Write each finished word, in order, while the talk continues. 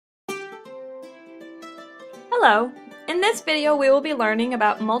Hello! In this video we will be learning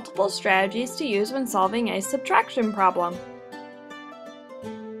about multiple strategies to use when solving a subtraction problem.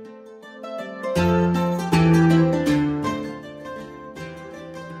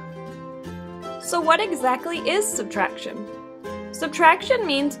 So what exactly is subtraction? Subtraction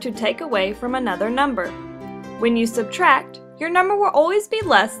means to take away from another number. When you subtract, your number will always be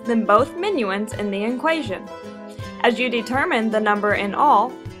less than both minuends in the equation. As you determine the number in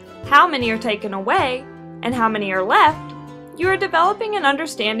all, how many are taken away, and how many are left, you are developing an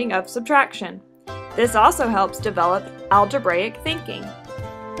understanding of subtraction. This also helps develop algebraic thinking.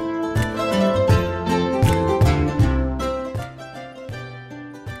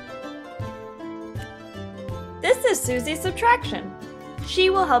 This is Susie's subtraction. She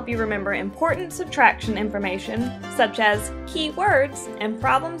will help you remember important subtraction information such as key words and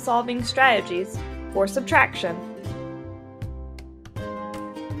problem-solving strategies for subtraction.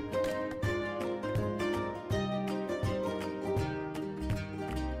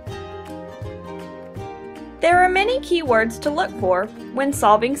 There are many key words to look for when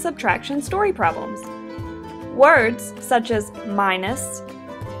solving subtraction story problems. Words such as minus,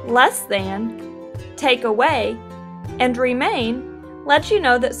 less than, take away, and remain let you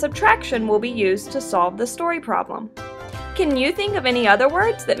know that subtraction will be used to solve the story problem. Can you think of any other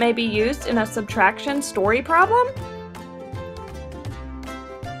words that may be used in a subtraction story problem?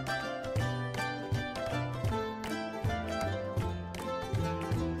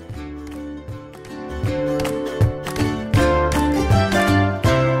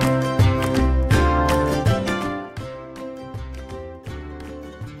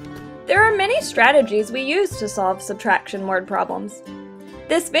 There are many strategies we use to solve subtraction word problems.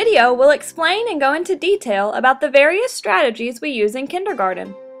 This video will explain and go into detail about the various strategies we use in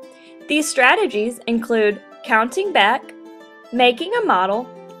kindergarten. These strategies include counting back, making a model,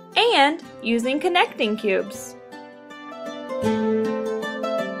 and using connecting cubes.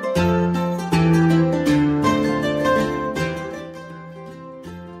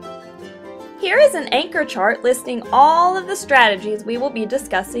 Here is an anchor chart listing all of the strategies we will be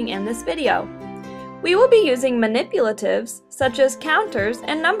discussing in this video. We will be using manipulatives such as counters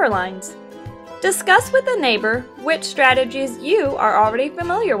and number lines. Discuss with a neighbor which strategies you are already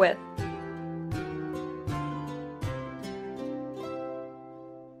familiar with.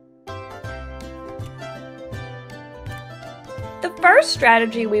 The first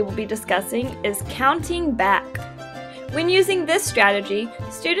strategy we will be discussing is counting back. When using this strategy,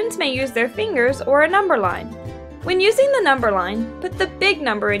 students may use their fingers or a number line. When using the number line, put the big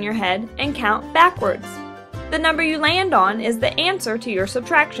number in your head and count backwards. The number you land on is the answer to your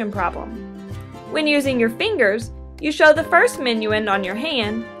subtraction problem. When using your fingers, you show the first minuend on your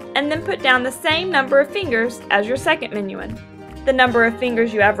hand and then put down the same number of fingers as your second minuend. The number of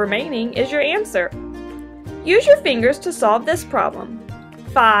fingers you have remaining is your answer. Use your fingers to solve this problem.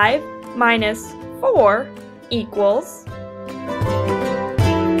 5 minus 4 equals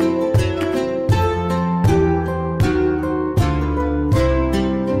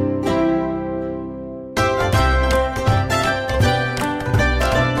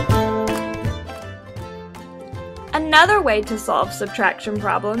Another way to solve subtraction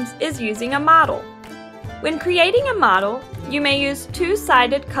problems is using a model. When creating a model, you may use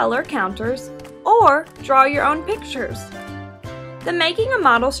two-sided color counters or draw your own pictures. The making a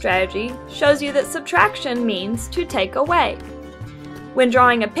model strategy shows you that subtraction means to take away. When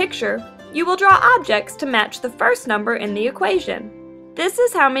drawing a picture, you will draw objects to match the first number in the equation. This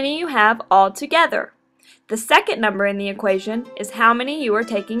is how many you have all together. The second number in the equation is how many you are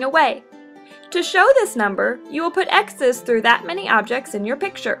taking away. To show this number, you will put X's through that many objects in your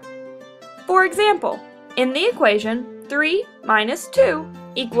picture. For example, in the equation 3 minus 2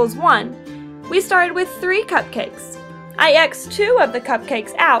 equals 1, we started with 3 cupcakes. I X'd 2 of the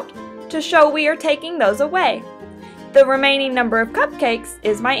cupcakes out to show we are taking those away. The remaining number of cupcakes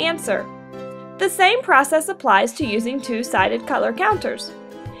is my answer. The same process applies to using two-sided color counters.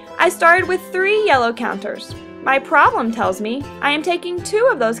 I started with 3 yellow counters. My problem tells me I am taking 2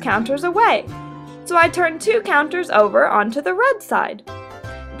 of those counters away, so I turned 2 counters over onto the red side.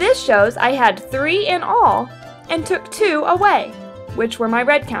 This shows I had 3 in all and took 2 away, which were my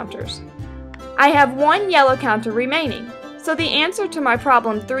red counters. I have 1 yellow counter remaining, so the answer to my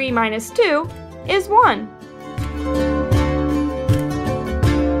problem 3 minus 2 is 1.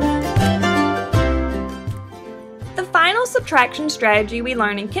 The final subtraction strategy we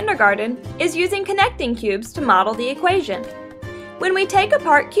learn in kindergarten is using connecting cubes to model the equation. When we take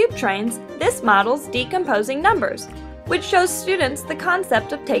apart cube trains, this models decomposing numbers, which shows students the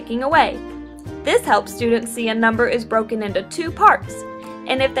concept of taking away. This helps students see a number is broken into 2 parts,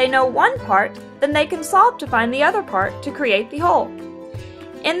 and if they know one part, then they can solve to find the other part to create the whole.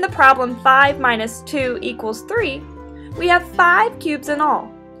 In the problem 5 minus 2 equals 3, we have 5 cubes in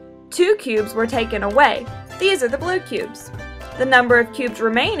all. 2 cubes were taken away. These are the blue cubes. The number of cubes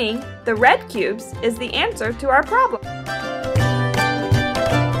remaining, the red cubes, is the answer to our problem.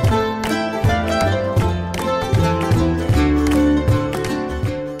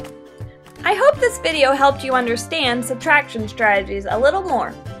 I hope this video helped you understand subtraction strategies a little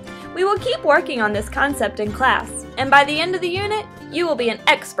more. We will keep working on this concept in class, and by the end of the unit, you will be an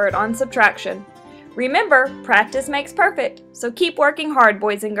expert on subtraction. Remember, practice makes perfect, so keep working hard,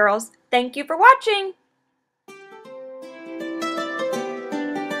 boys and girls. Thank you for watching!